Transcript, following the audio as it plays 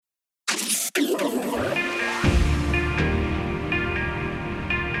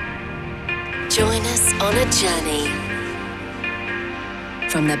on a journey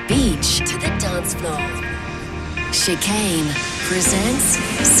from the beach to the dance floor. Chicane presents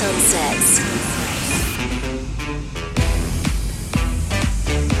Sunsets.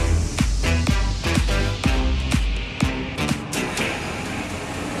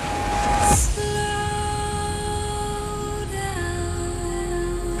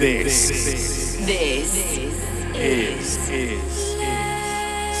 This is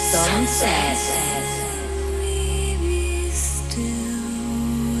Sunset.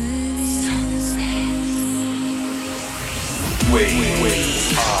 We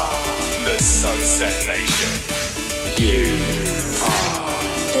are the Sunset Nation. You are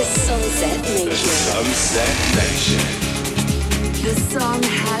The Sunset the Nation. Sunset Nation. The sun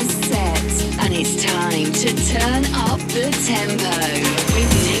has set, and it's time to turn up the tempo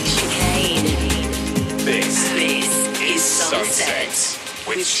with Nick Chicane. This is Sunset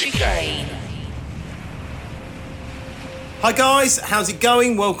with Chicane. Hi guys, how's it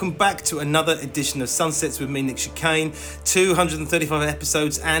going? Welcome back to another edition of Sunsets with me, Nick Chicane. 235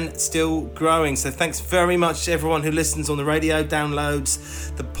 episodes and still growing. So thanks very much to everyone who listens on the radio,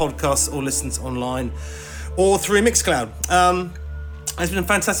 downloads the podcast or listens online or through Mixcloud. It's been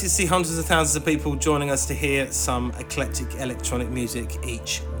fantastic to see hundreds of thousands of people joining us to hear some eclectic electronic music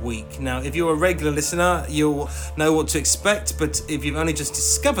each week. Now, if you're a regular listener, you'll know what to expect, but if you've only just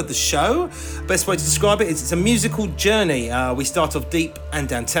discovered the show, best way to describe it is it's a musical journey. We start off deep and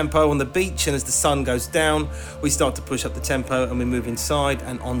down tempo on the beach, and as the sun goes down, we start to push up the tempo and we move inside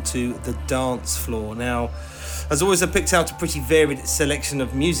and onto the dance floor. Now, as always, I've picked out a pretty varied selection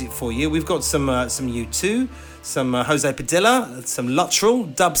of music for you. We've got some U2, some Jose Padilla, some Luttrell,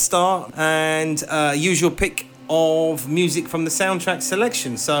 Dubstar, and usual pick of music from the soundtrack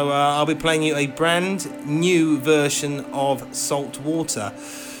selection. So I'll be playing you a brand new version of Saltwater.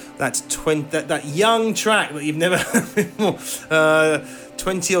 That young track that you've never heard before.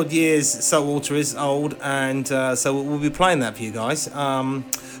 20 odd years Saltwater is old, and so we'll be playing that for you guys.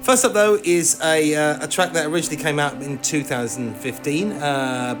 First up though is a track that originally came out in 2015,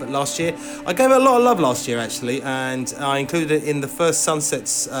 but last year I gave it a lot of love last year actually, and I included it in the first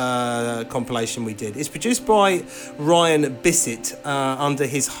Sunsets compilation we did. It's produced by Ryan Bissett under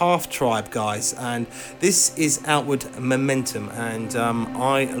his Halftribe guys, and this is Outward Momentum, and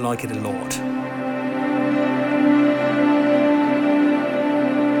I like it a lot.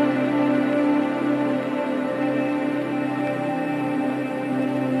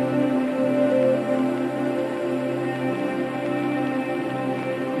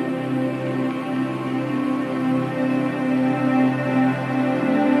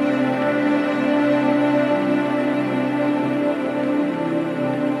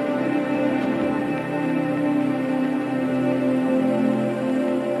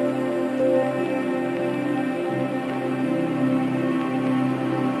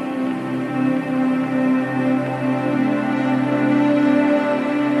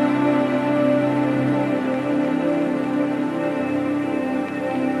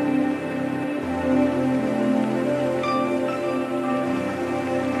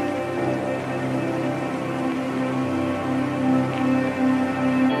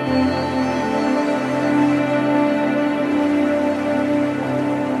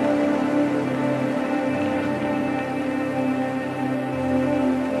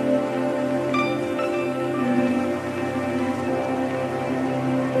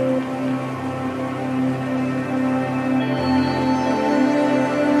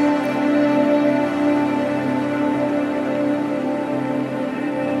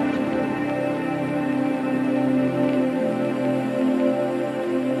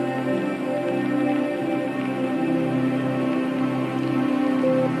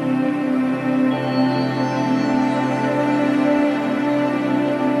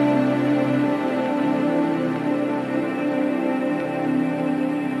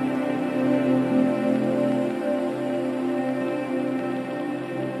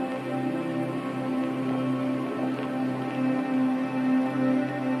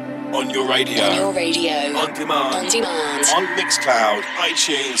 On your radio. On demand. On Mixcloud,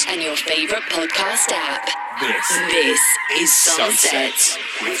 iTunes, And your favorite podcast app. This is Sunset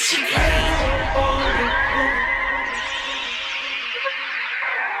with Chicane.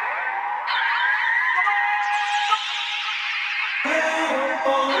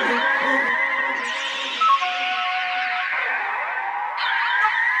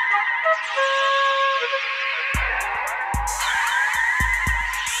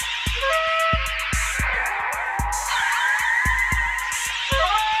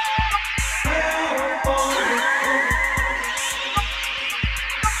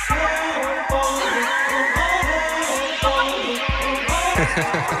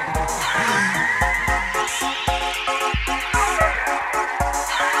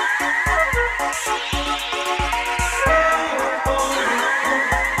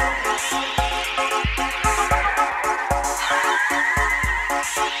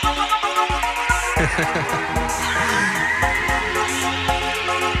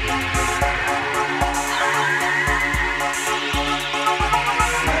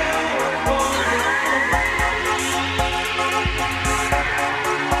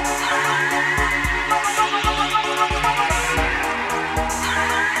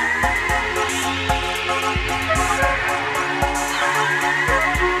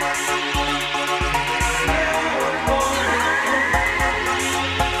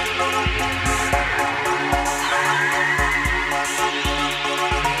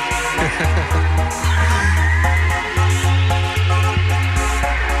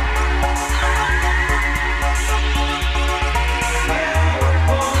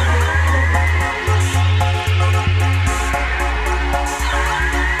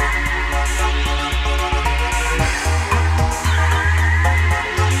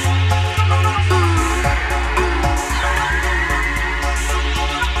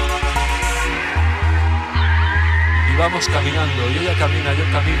 Vamos caminando, y ella camina, yo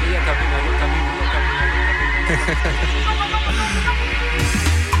camino, ella camina, yo camino, ella camina, yo camino.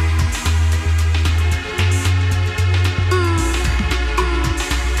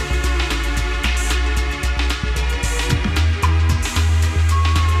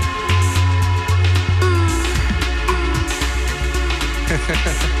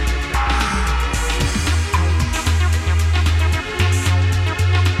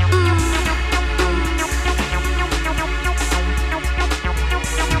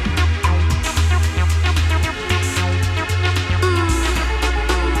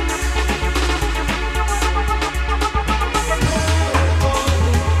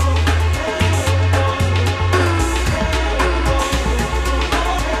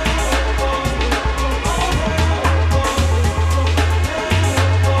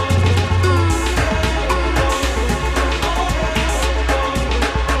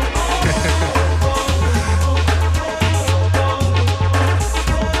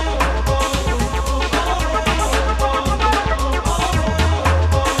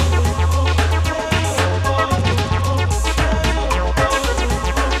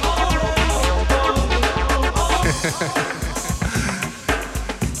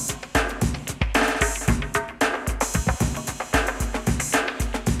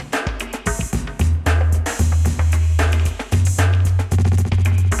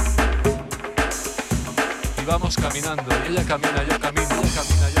 Vamos caminando, y ella camina, yo camino, ella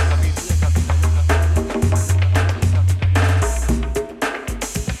camina, yo camino, ella camina, yo camino,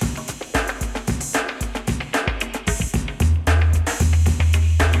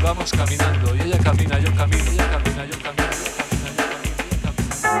 y vamos caminando, y ella camina, yo camino, ella camina, yo camino, ella camina, yo camino, ella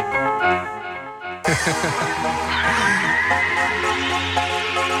camina.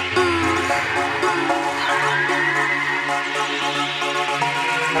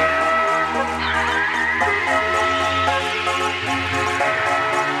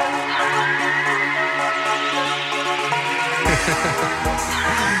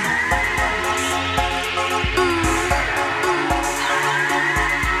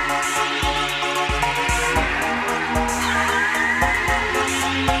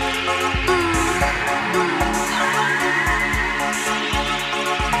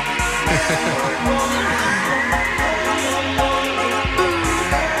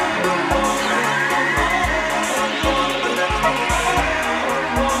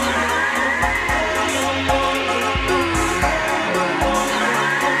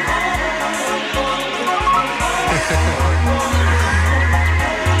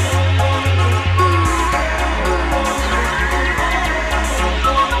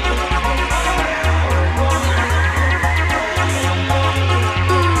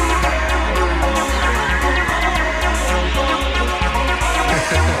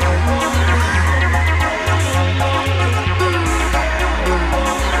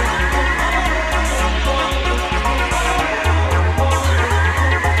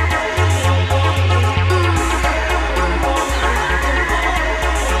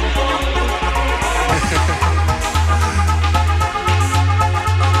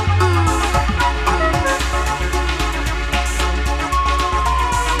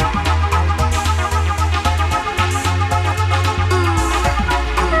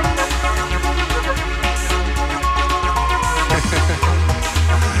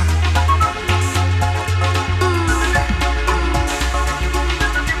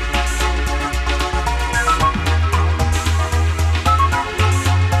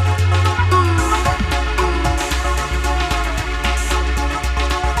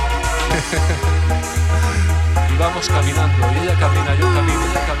 vamos caminando, y ella camina, yo camino,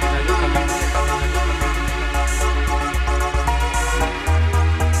 ella camina, yo camino, ella camina, yo camino.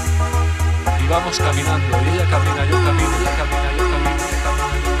 Y vamos caminando, y ella camina, yo camino, ella camina, yo camino, ella camina,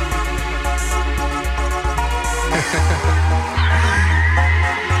 yo camino.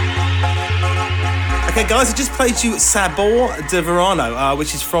 Okay, guys, I just played you Sabor de Verano,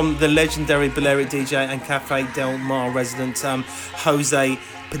 which is from the legendary Balearic DJ and Cafe Del Mar resident Jose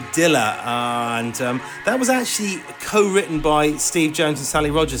Padilla, and that was actually co-written by Steve Jones and Sally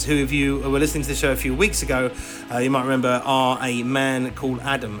Rogers, who, if you were listening to the show a few weeks ago, you might remember are a man called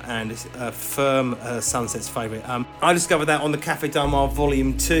Adam, and it's a firm Sunset's favourite. I discovered that on the Cafe Del Mar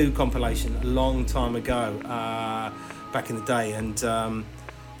Volume 2 compilation a long time ago, back in the day, and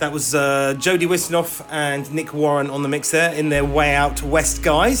that was Jody Wisternoff and Nick Warren on the mix there in their Way Out West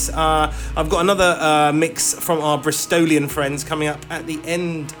guys. I've got another mix from our Bristolian friends coming up at the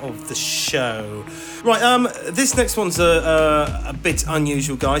end of the show. Right, this next one's a bit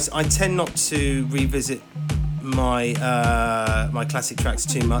unusual, guys. I tend not to revisit my my classic tracks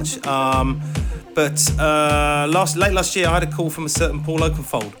too much. But late last year, I had a call from a certain Paul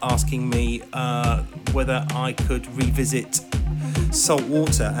Oakenfold asking me whether I could revisit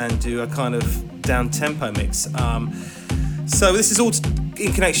Saltwater and do a kind of down-tempo mix. So this is all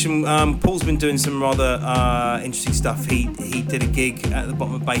in connection. Paul's been doing some rather interesting stuff. He did a gig at the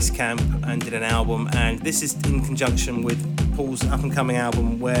bottom of Base Camp and did an album, and this is in conjunction with Paul's up-and-coming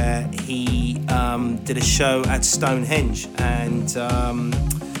album where he did a show at Stonehenge, and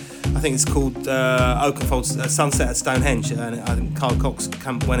I think it's called Oakenfold's Sunset at Stonehenge, and I think Carl Cox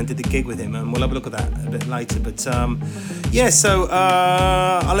went and did the gig with him, and we'll have a look at that a bit later. But yeah, so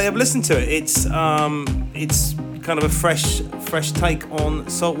I'll let you have a listen to it. It's kind of a fresh take on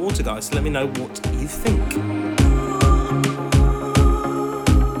Saltwater, guys. So let me know what you think.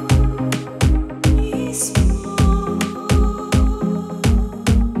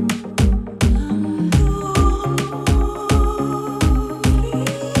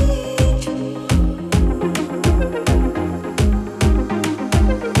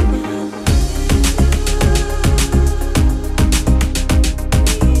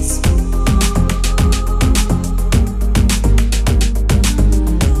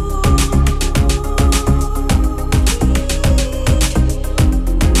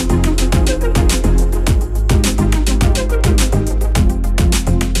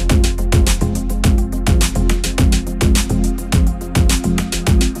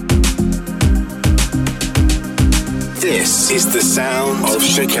 This is the sound of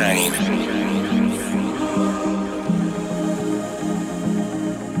Chicane.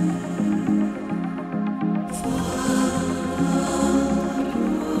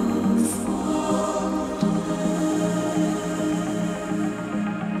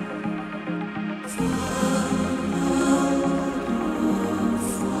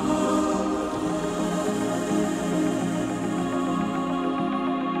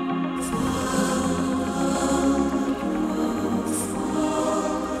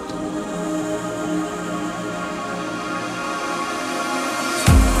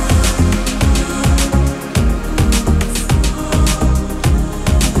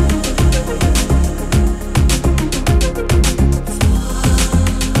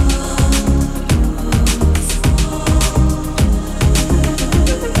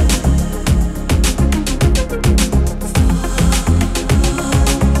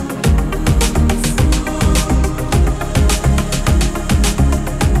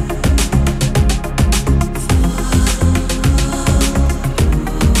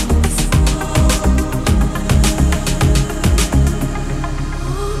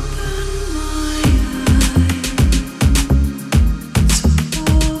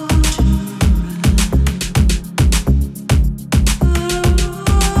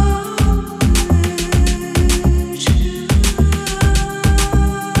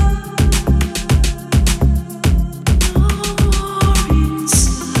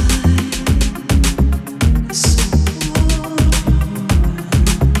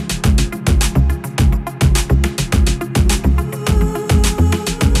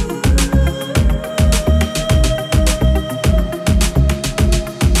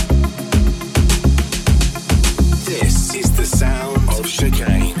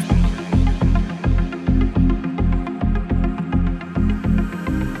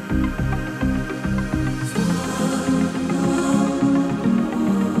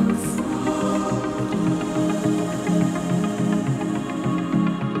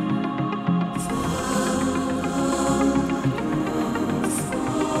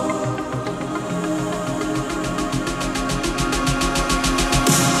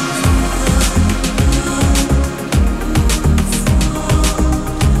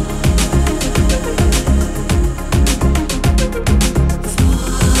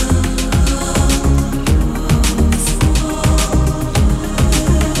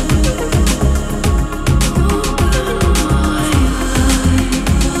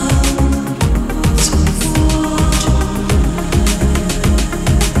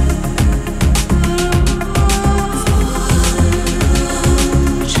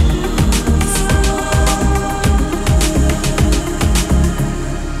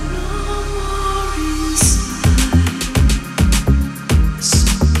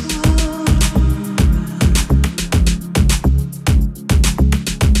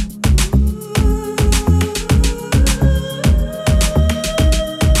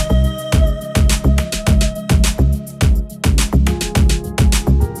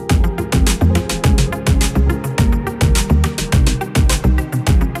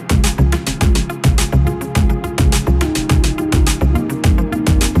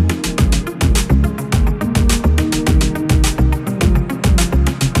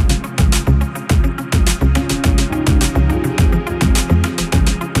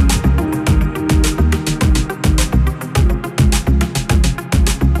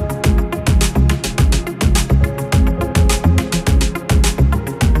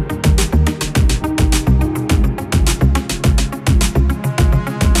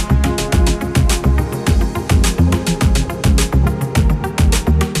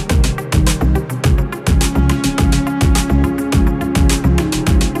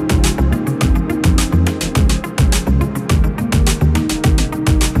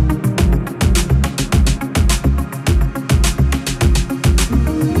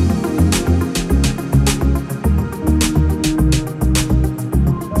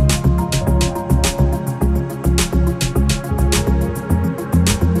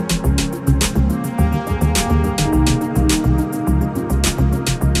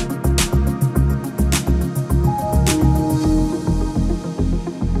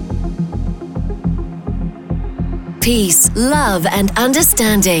 peace, love, and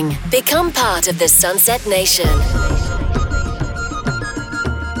understanding. Become part of the Sunset Nation.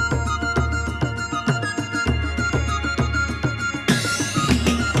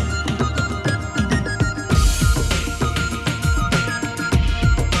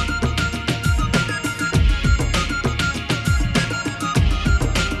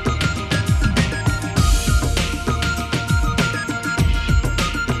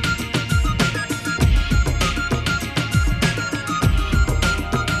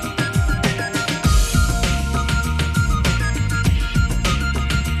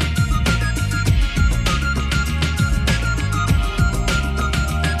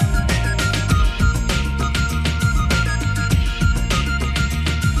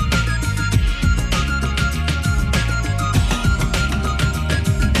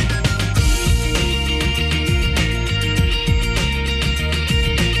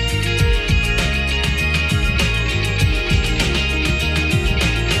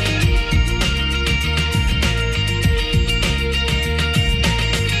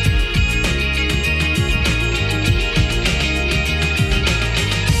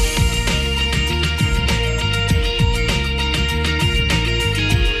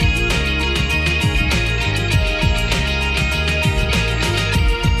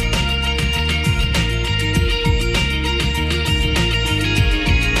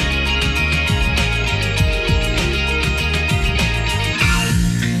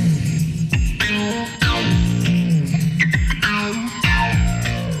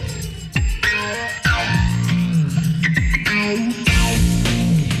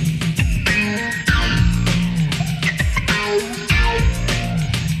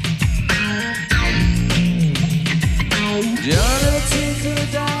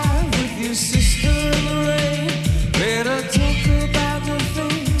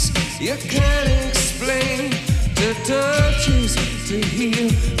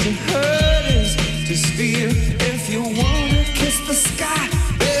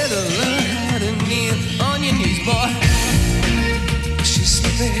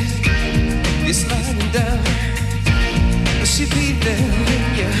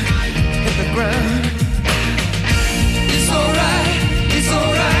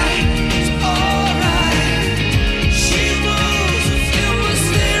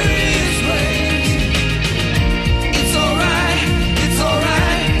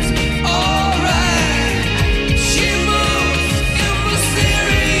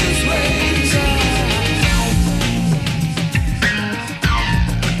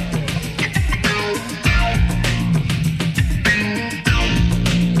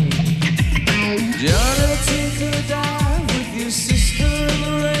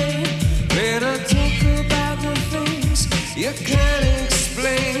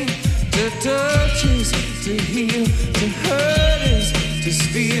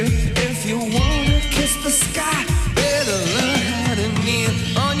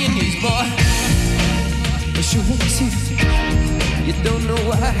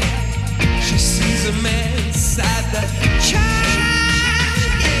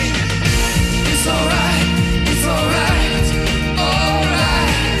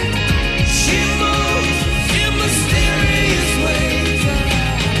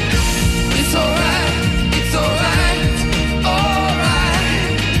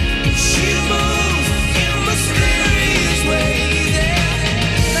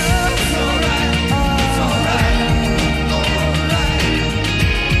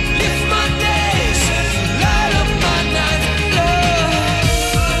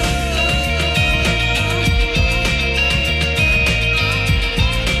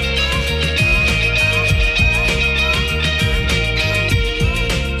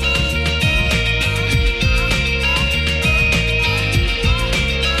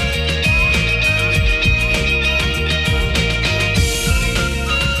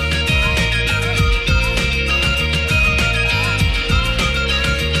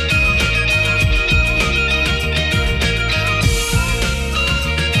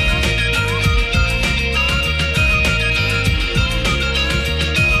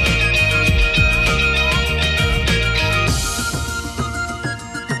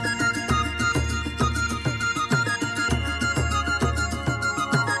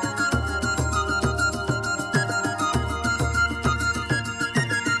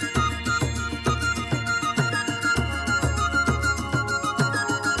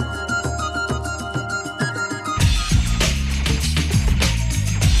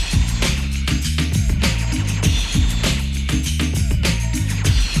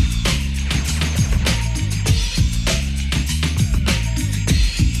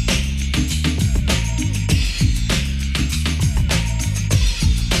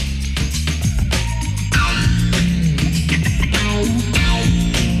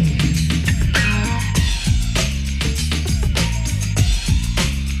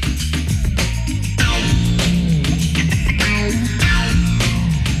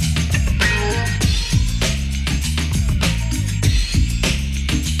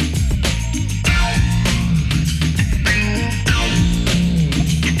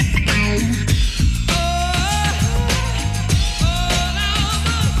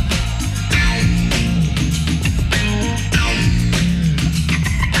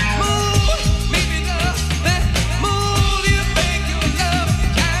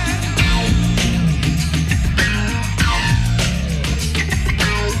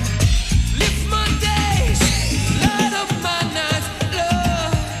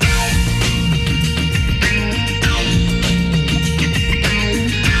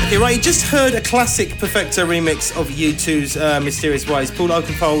 you just heard a classic Perfecto remix of U2's Mysterious Ways. Paul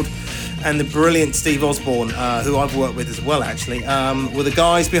Oakenfold and the brilliant Steve Osborne, who I've worked with as well, actually, were the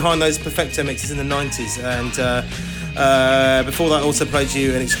guys behind those Perfecto mixes in the 90s. And before that, I also played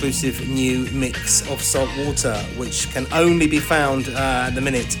you an exclusive new mix of Saltwater, which can only be found at the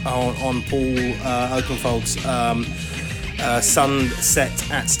minute on Paul Oakenfold's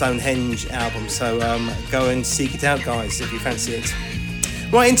Sunset at Stonehenge album. So go and seek it out, guys, if you fancy it.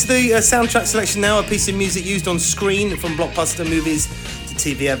 Right, into the soundtrack selection now. A piece of music used on screen, from blockbuster movies to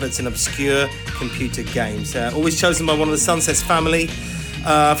TV adverts and obscure computer games. Always chosen by one of the Sunsets family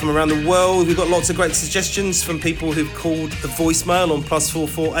from around the world. We've got lots of great suggestions from people who've called the voicemail on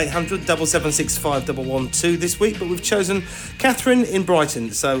 +44 800 776 5112 this week, but we've chosen Catherine in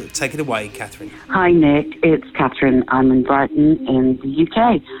Brighton. So take it away, Catherine. Hi, Nick. It's Catherine. I'm in Brighton in the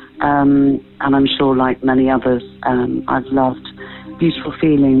UK. And I'm sure, like many others, I've loved Beautiful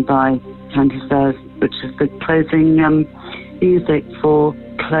Feeling by Candy Stars, which is the closing music for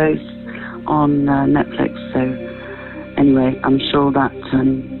Close on Netflix. So anyway, I'm sure that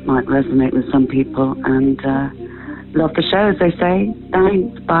might resonate with some people, and love the show, as they say.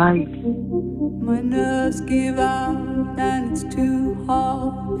 Thanks, bye. My nerves give out and it's too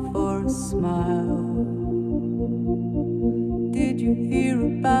hard for a smile. Did you hear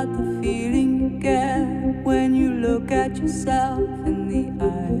about the feeling you get when you look at yourself in the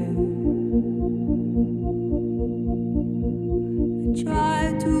eye? I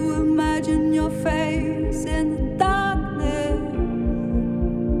try to imagine your face in the darkness,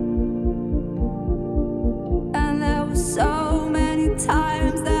 and there were so many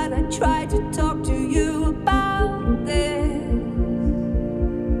times that I tried to talk to you about this.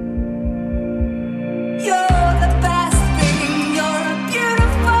 You're the best thing, you're a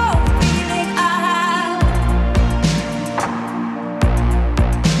beautiful feeling I have.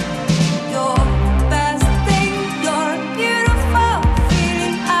 You're the best thing, you're a beautiful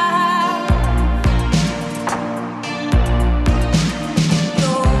feeling I have.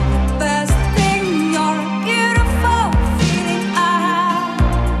 You're the best thing, you're a beautiful feeling I have.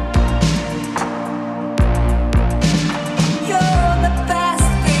 You're the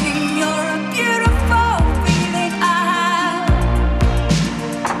best thing, you're a beautiful feeling I have.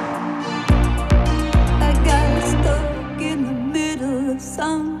 I got stuck in the middle of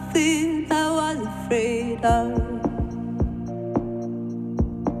something I was afraid of.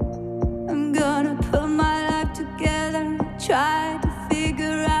 I'm gonna put my life together, try to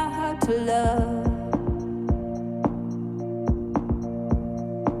figure out how to love.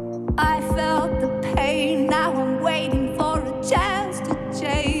 I felt the pain, now I'm waiting for a chance to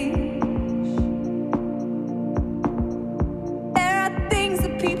change. There are things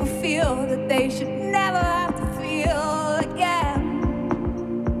that people feel that they should never have to feel again.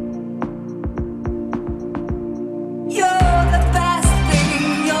 You're the best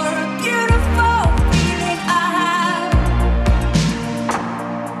thing, you're a beautiful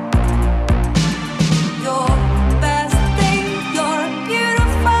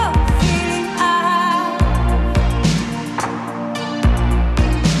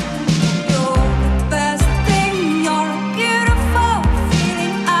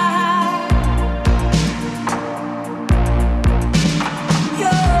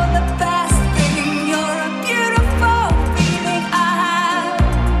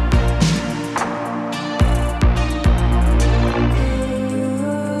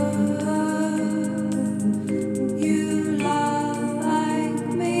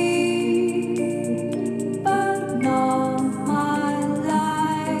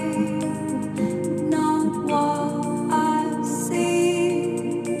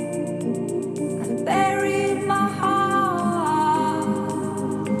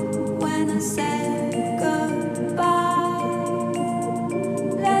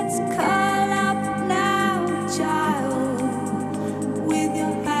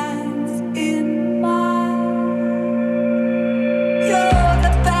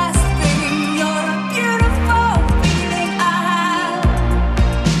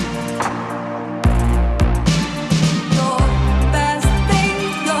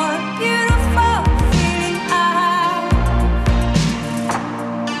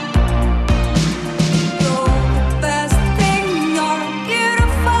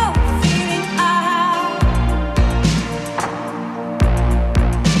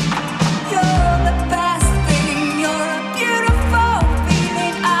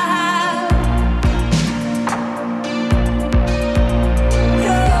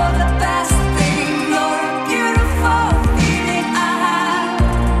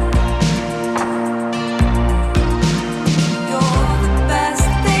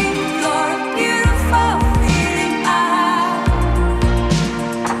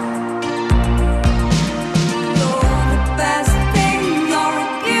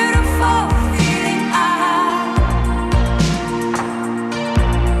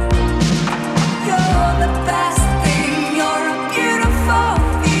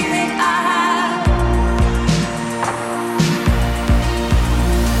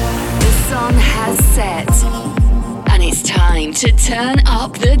to turn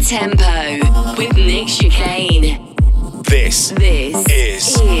up the tempo with Nick Chicane. This is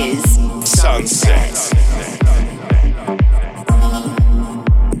Sunset.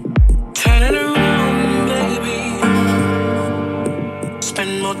 Turn it around, baby.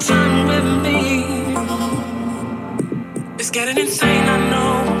 Spend more time with me. It's getting insane, I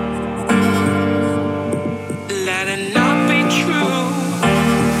know. Let it not be true.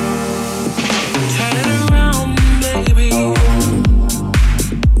 Turn it around, baby.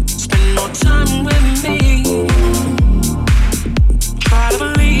 Spend more time with me. Try to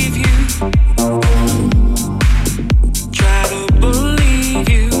believe you. Try to believe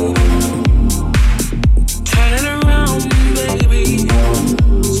you. Turn it around, baby.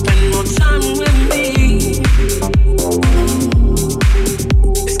 Spend more time with me.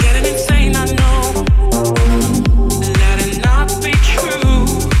 It's getting insane, I know. Let it not be true.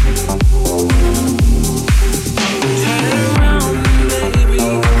 Turn it around, baby.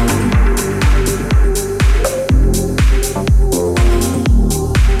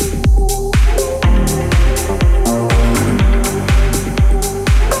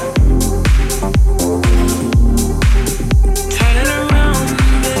 Turn it around,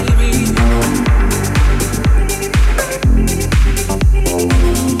 baby.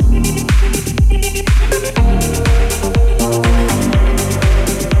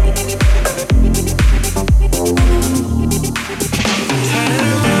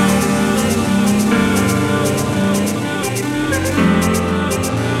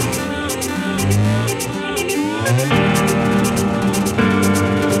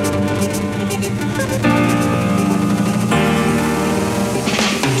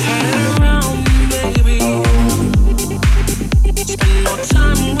 Turn it around, baby. Spend more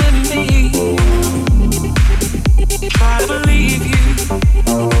time with me. Try to believe you.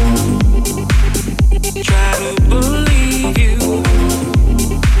 Try to believe you.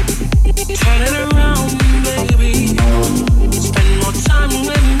 Turn it around, baby. Spend more time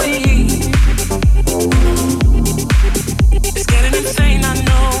with me. It's getting insane, I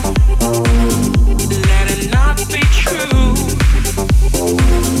know. Let it not be true.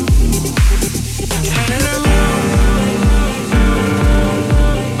 Turn it around,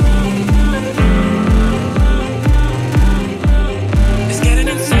 it's getting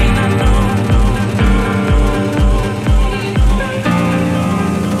insane, I know.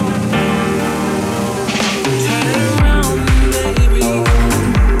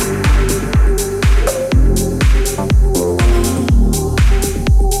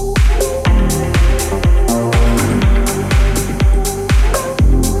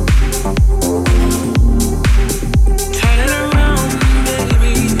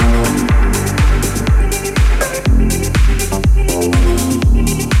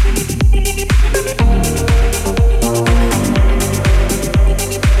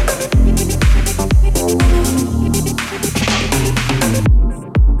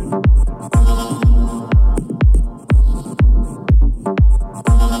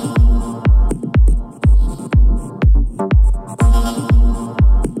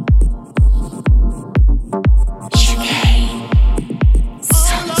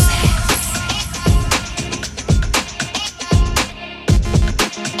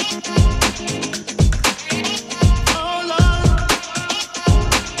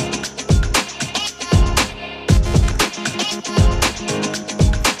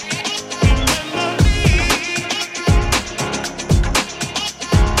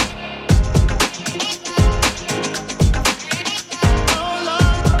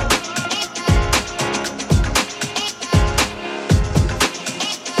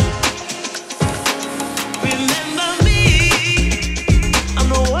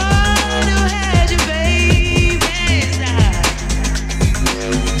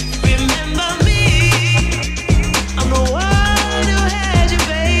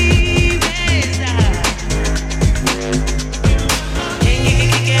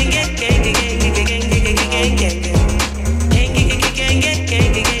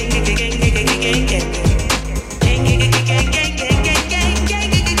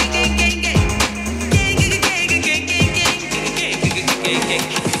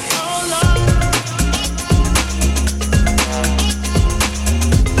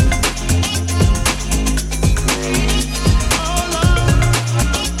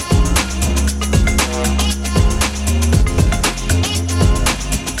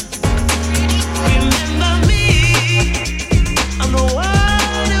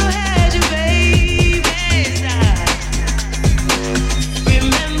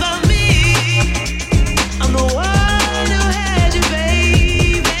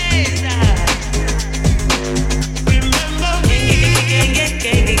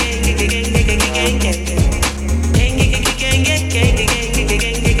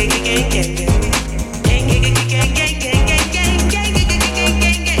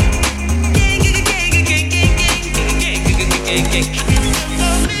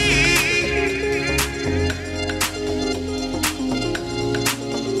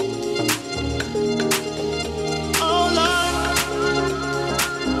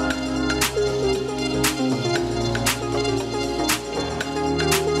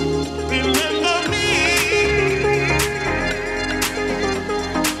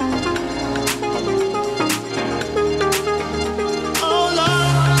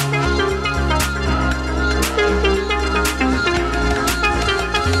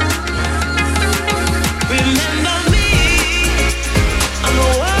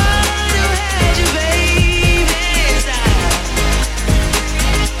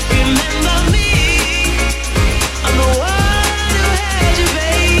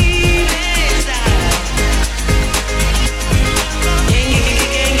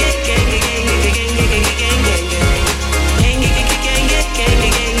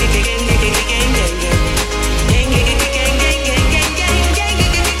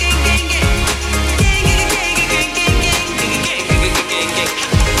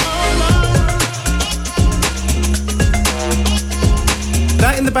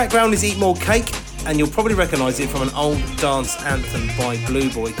 the background is Eat More Cake, and you'll probably recognise it from an old dance anthem by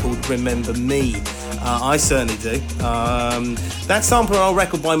Blue Boy called Remember Me. I certainly do. That sampled an old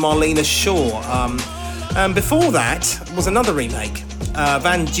record by Marlena Shaw. And before that was another remake,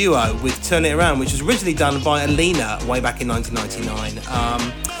 Van Duo with Turn It Around, which was originally done by Alina way back in 1999.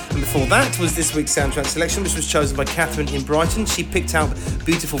 And before that was this week's soundtrack selection, which was chosen by Catherine in Brighton. She picked out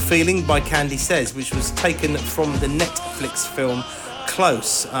Beautiful Feeling by Candy Says, which was taken from the Netflix film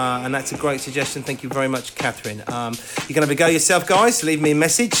Close, and that's a great suggestion. Thank you very much, Catherine. You can have a go yourself, guys. Leave me a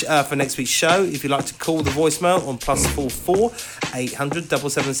message for next week's show if you'd like to call the voicemail on +44 800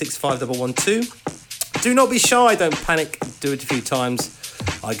 776 5112. Do not be shy, don't panic, do it a few times.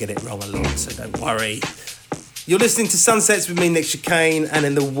 I get it wrong a lot, so don't worry. You're listening to Sunsets with me, Nick Chicane, and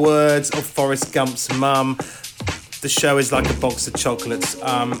in the words of Forrest Gump's mum, the show is like a box of chocolates.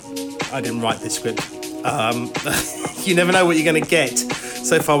 I didn't write this script. You never know what you're going to get.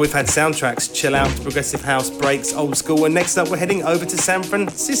 So far we've had soundtracks, chill out, progressive house, breaks, old school, and next up we're heading over to San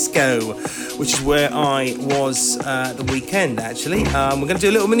Francisco, which is where I was the weekend actually. We're going to do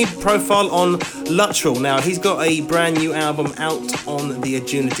a little mini profile on Luttrell. Now he's got a brand new album out on the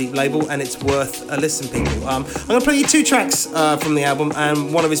Ajuna Deep label, and it's worth a listen, people. I'm going to play you 2 tracks from the album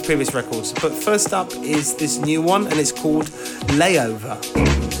and one of his previous records, but first up is this new one, and it's called Layover.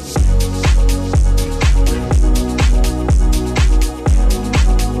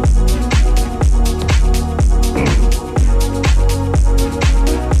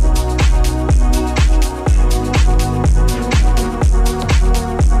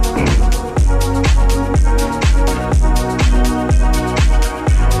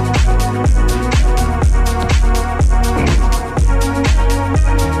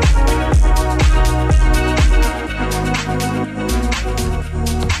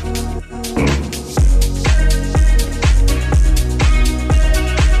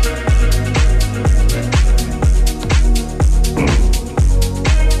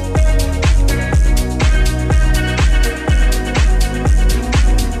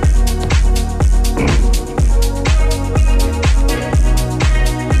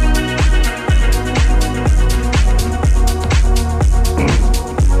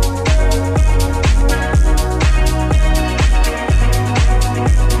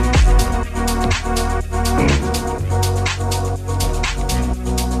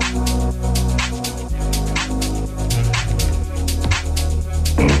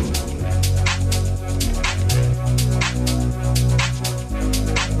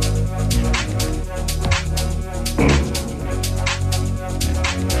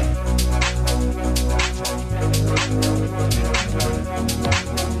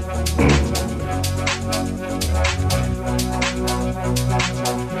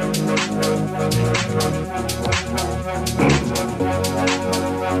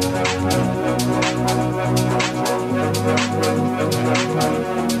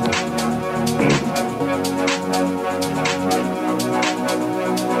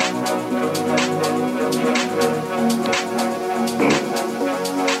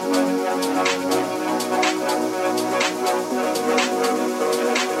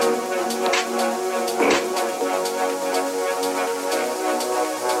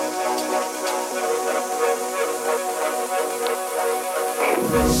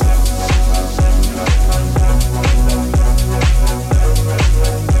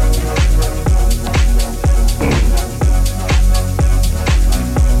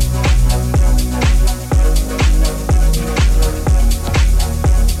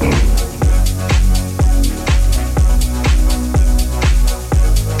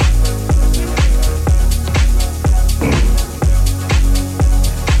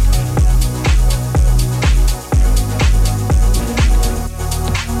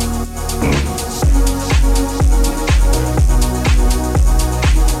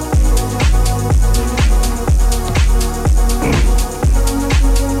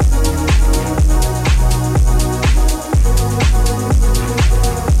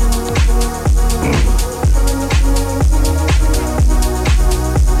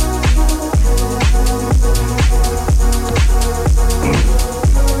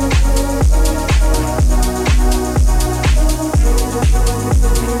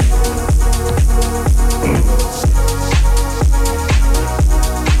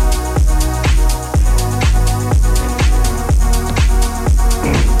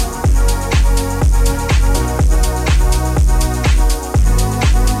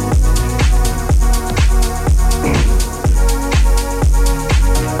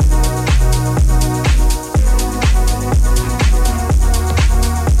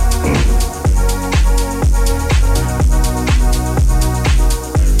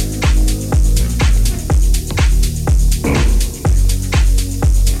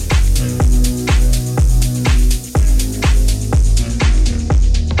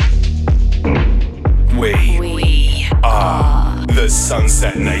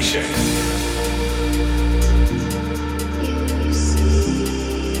 Sunset Nation.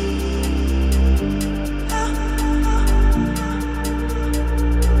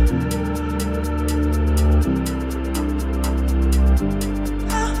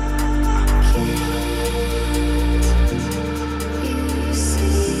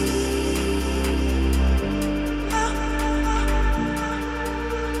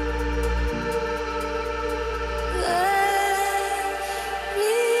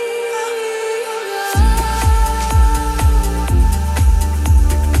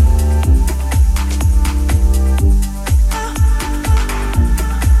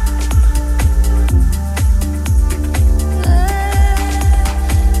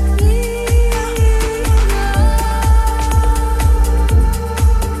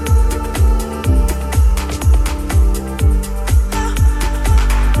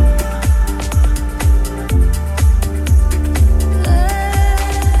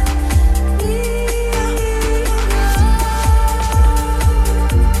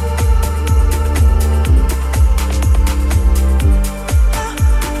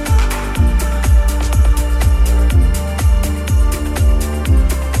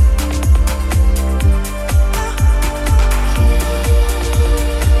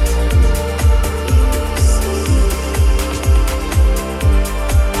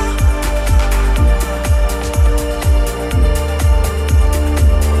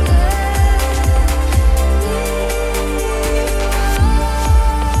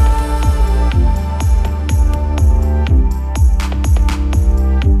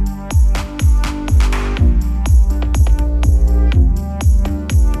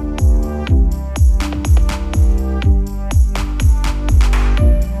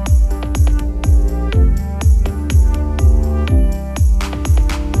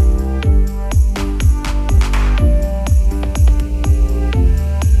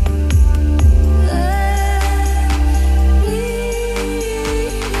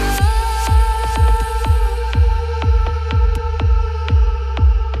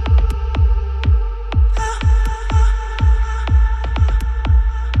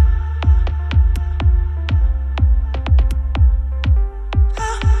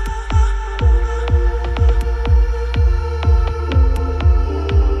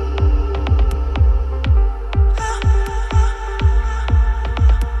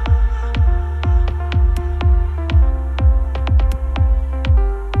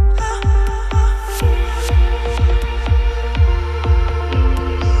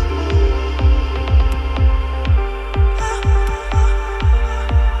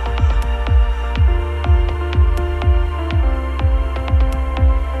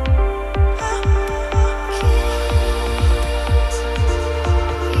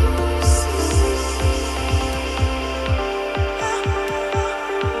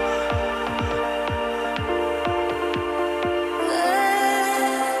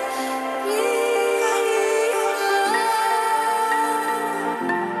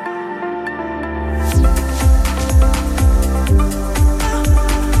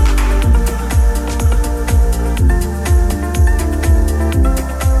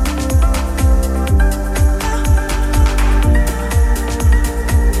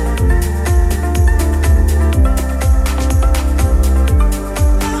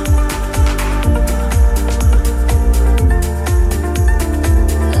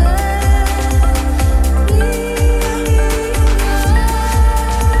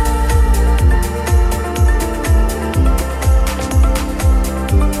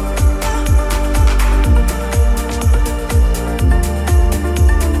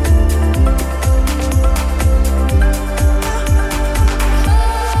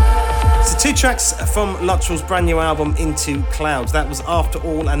 Tracks from Luttrell's brand new album Into Clouds. That was After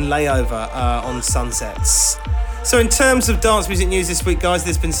All and Layover on Sunsets. So in terms of dance music news this week, guys,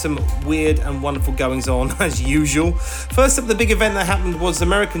 there's been some weird and wonderful goings on as usual. First up, the big event that happened was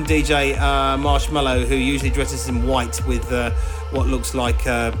American DJ Marshmello, who usually dresses in white with what looks like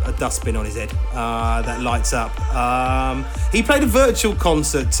a dustbin on his head that lights up. He played a virtual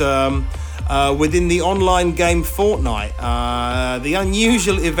concert within the online game Fortnite. The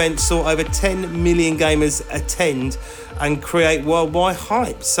unusual event saw over 10 million gamers attend and create worldwide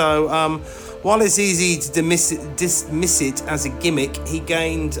hype. So while it's easy to dismiss it as a gimmick, he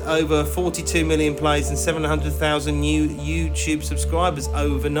gained over 42 million plays and 700,000 new YouTube subscribers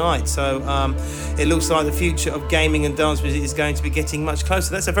overnight. So it looks like the future of gaming and dance music is going to be getting much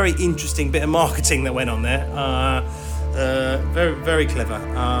closer. That's a very interesting bit of marketing that went on there. Very, very clever.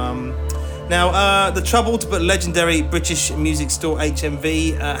 Now, the troubled but legendary British music store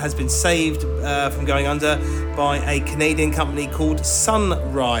HMV has been saved from going under by a Canadian company called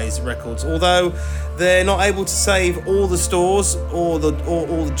Sunrise Records. Although they're not able to save all the stores or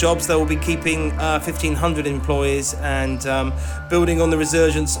all the jobs, they will be keeping 1,500 employees and building on the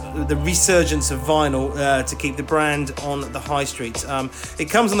resurgence of vinyl to keep the brand on the high streets. It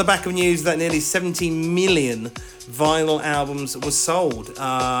comes on the back of news that nearly 17 million vinyl albums were sold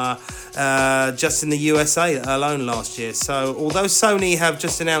just in the USA alone last year. So although Sony have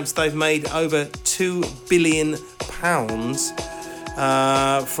just announced they've made over £2 billion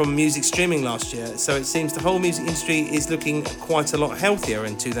from music streaming last year, so it seems the whole music industry is looking quite a lot healthier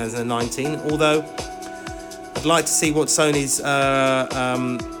in 2019, although I'd like to see what Sony's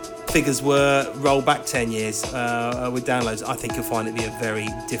figures were rolled back 10 years with downloads. I think you'll find it be a very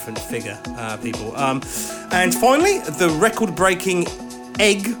different figure, people. And finally, the record-breaking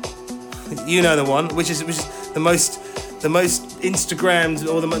Egg, you know the one, which is the most Instagrammed,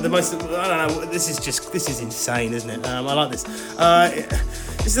 or the most, I don't know, this is insane, isn't it? I like this.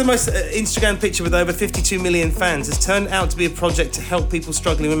 This is the most Instagram picture with over 52 million fans. Has turned out to be a project to help people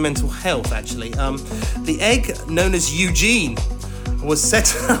struggling with mental health, actually. The Egg, known as Eugene, was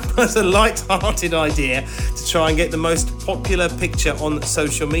set up as a light-hearted idea to try and get the most popular picture on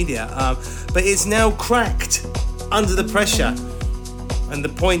social media. But it's now cracked under the pressure and the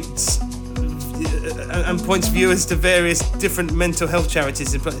points viewers to various different mental health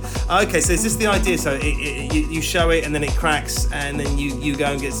charities. Okay, so is this the idea? So you show it and then it cracks and then you go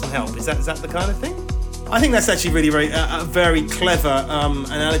and get some help. Is that the kind of thing? I think that's actually really a very clever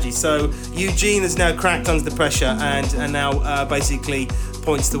analogy. So Eugene is now cracked under the pressure and now basically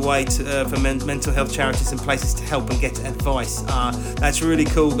points the way for mental health charities and places to help and get advice. That's really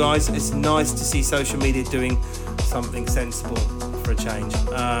cool, guys. It's nice to see social media doing something sensible for a change.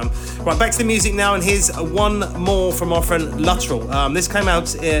 Right, back to the music now, and here's one more from our friend Luttrell. This came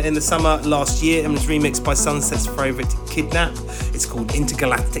out in the summer last year and was remixed by Sunset's favourite Kidnap. It's called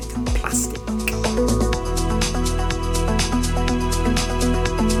Intergalactic Plastic.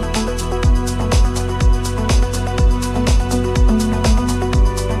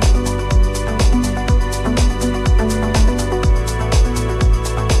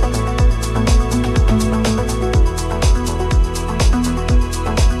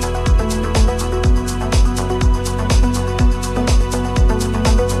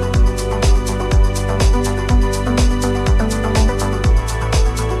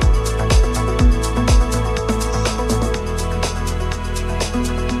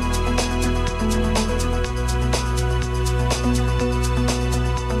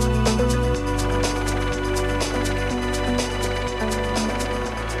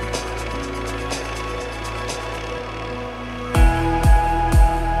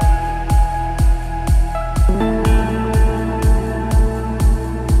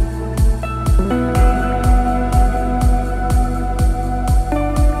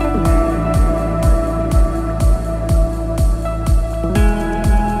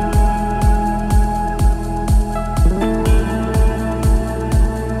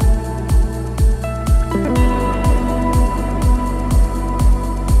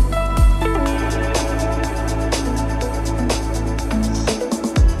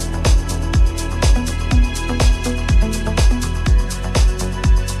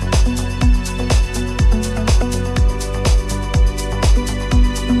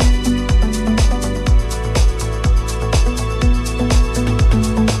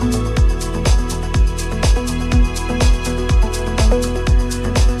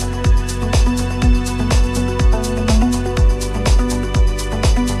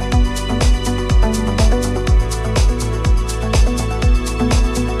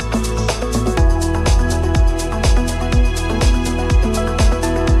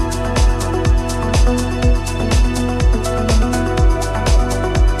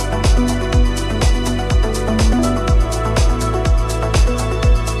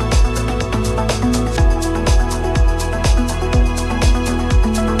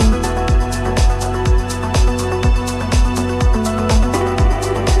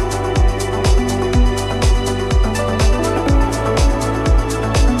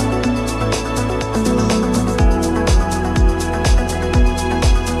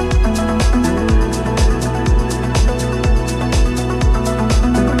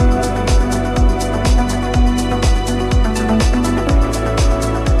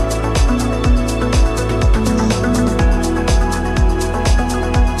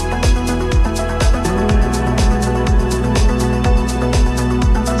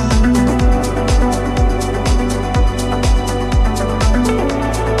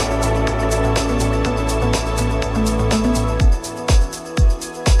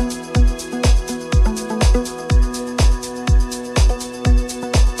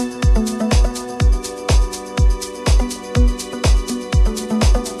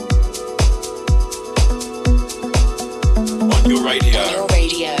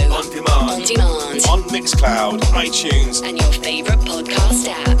 radio, on demand, on Mixcloud, iTunes, and your favorite podcast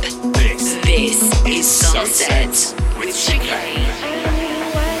app. This is Sunset with Chicane.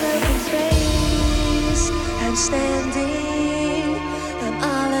 I'm standing, I'm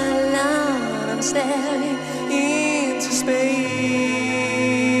all alone, I'm staring into space.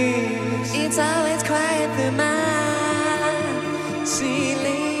 It's always quiet through my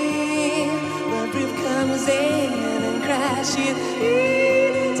ceiling. The roof comes in and crashes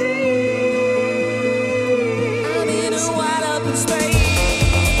into. I'm in a wide open space.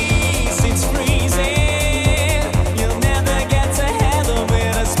 It's freezing. You'll never get to heaven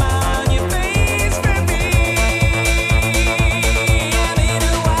with a smile on your face for me. I'm in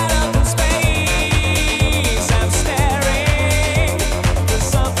a wide open space. I'm staring. There's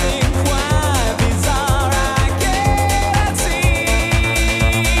something quite bizarre I cannot see.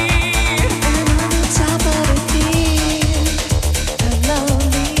 And on the top of the hill, I'm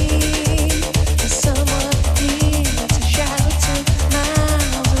lonely. There's someone here to shout to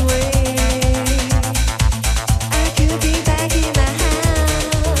miles away. I could be back in the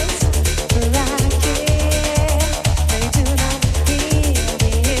house, but I care. They do not hear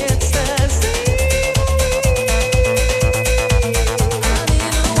me. It's the same. I'm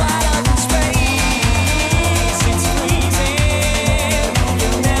in a wide open space. It's freezing.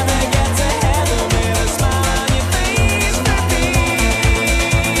 You'll never get to heaven with a smile on your face for me.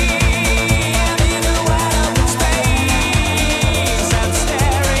 I'm in a wide open space. I'm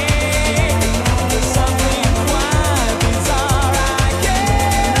staring. There's something quite bizarre I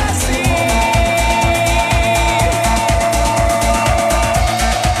cannot see.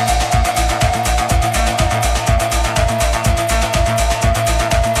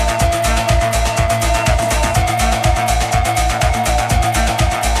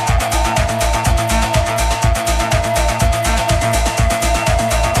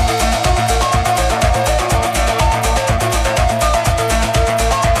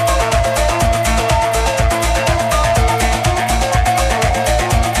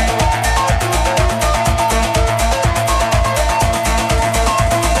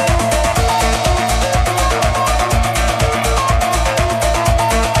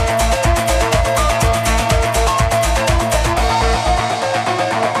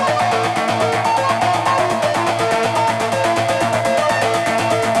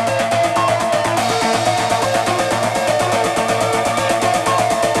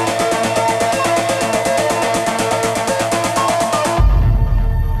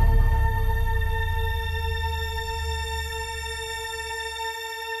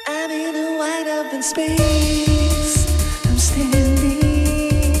 I'm in a wide open space. I'm standing.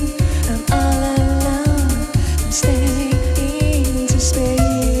 I'm all alone. I'm staring into space.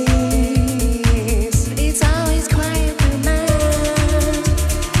 It's always quiet through my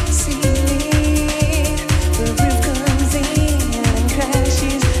ceiling. The roof comes in and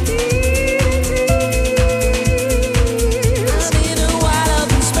crashes into. I'm in a wide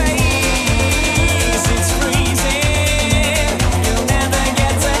open space. It's freezing. You'll never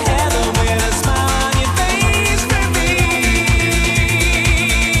get to heaven with a smile on your face for me.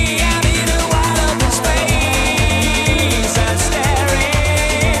 I'm in a wide open space. I'm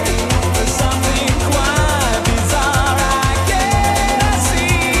staring. There's something quite bizarre I cannot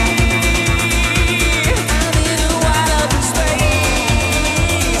see. I'm in a wide open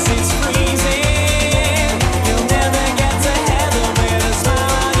space. It's freezing. You'll never get to heaven with a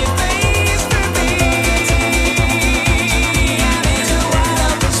smile on your face for me. I'm in a wide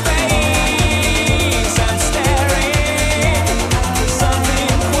open space. I'm staring. There's something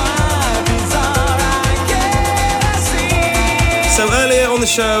quite bizarre I cannot see. So earlier on the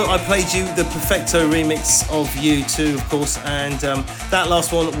show, I played you the Perfecto remix of U2, of course, and that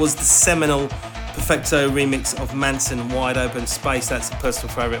last one was the seminal Perfecto remix of Mansun, Wide Open Space. That's a personal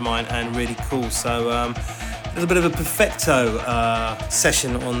favourite of mine and really cool. So a little bit of a Perfecto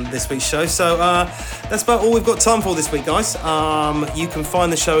session on this week's show. So that's about all we've got time for this week, guys. You can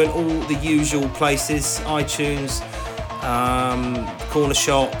find the show in all the usual places: iTunes, Corner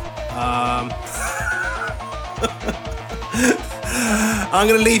Shop. I'm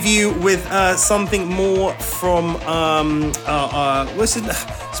going to leave you with something more from.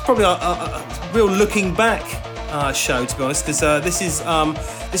 It's probably a real looking back show, to be honest, because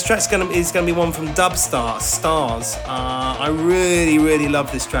this track's is going to be one from Dubstar, Stars. I really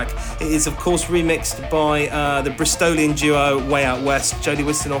love this track. It is, of course, remixed by the Bristolian duo Way Out West, Jodie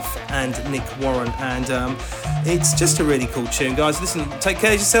Wisternoff and Nick Warren, and it's just a really cool tune, guys. Listen, take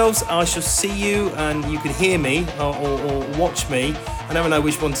care of yourselves. I shall see you, and you can hear me or watch me. I never know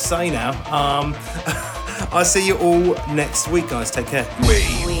which one to say now. I'll see you all next week, guys. Take care.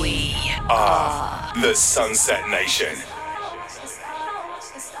 We are the Sunset Nation.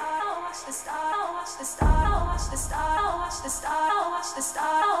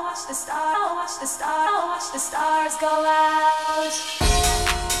 Watch the stars go out.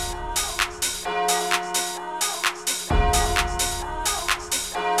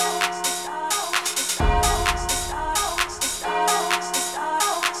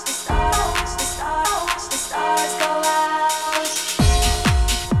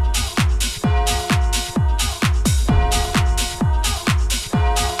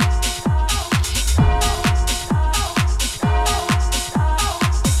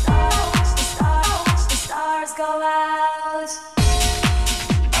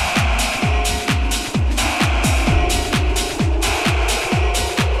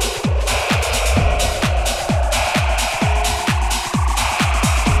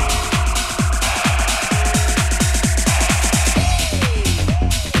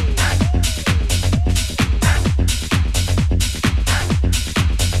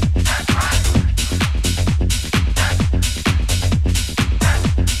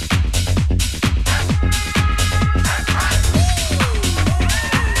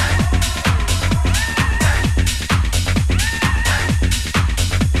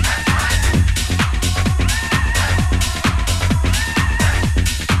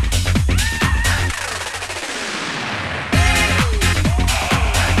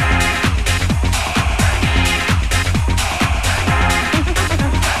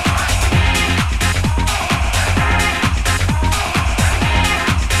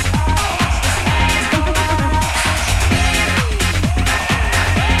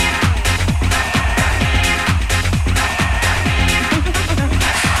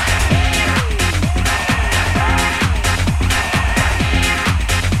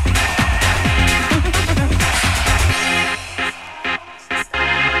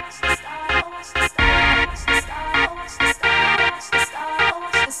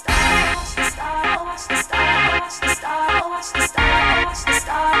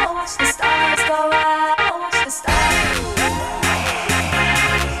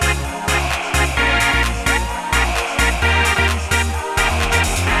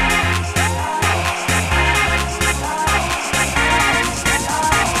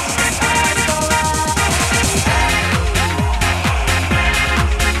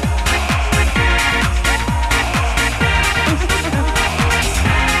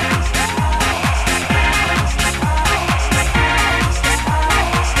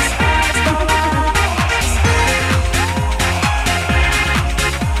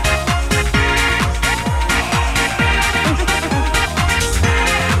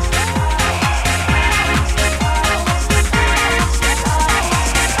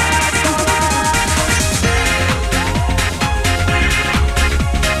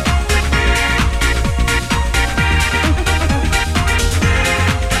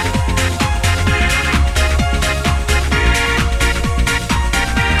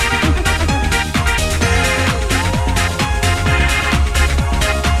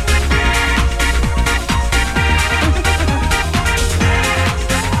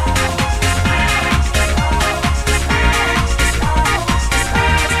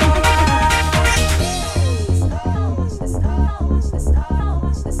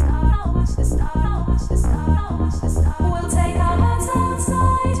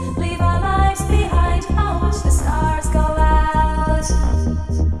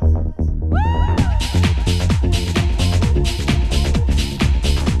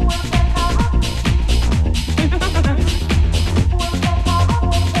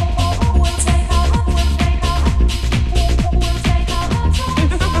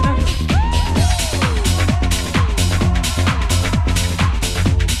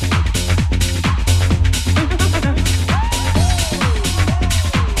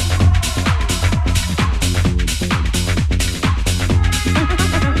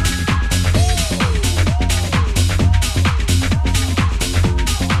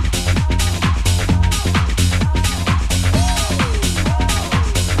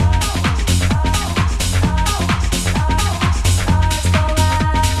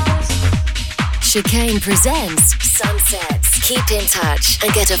 Chicane presents Sunsets. Keep in touch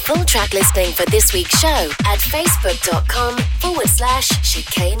and get a full track listing for this week's show at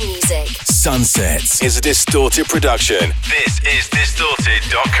facebook.com/Chicane Music. Sunsets is a Distorted production. This is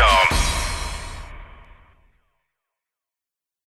distorted.com.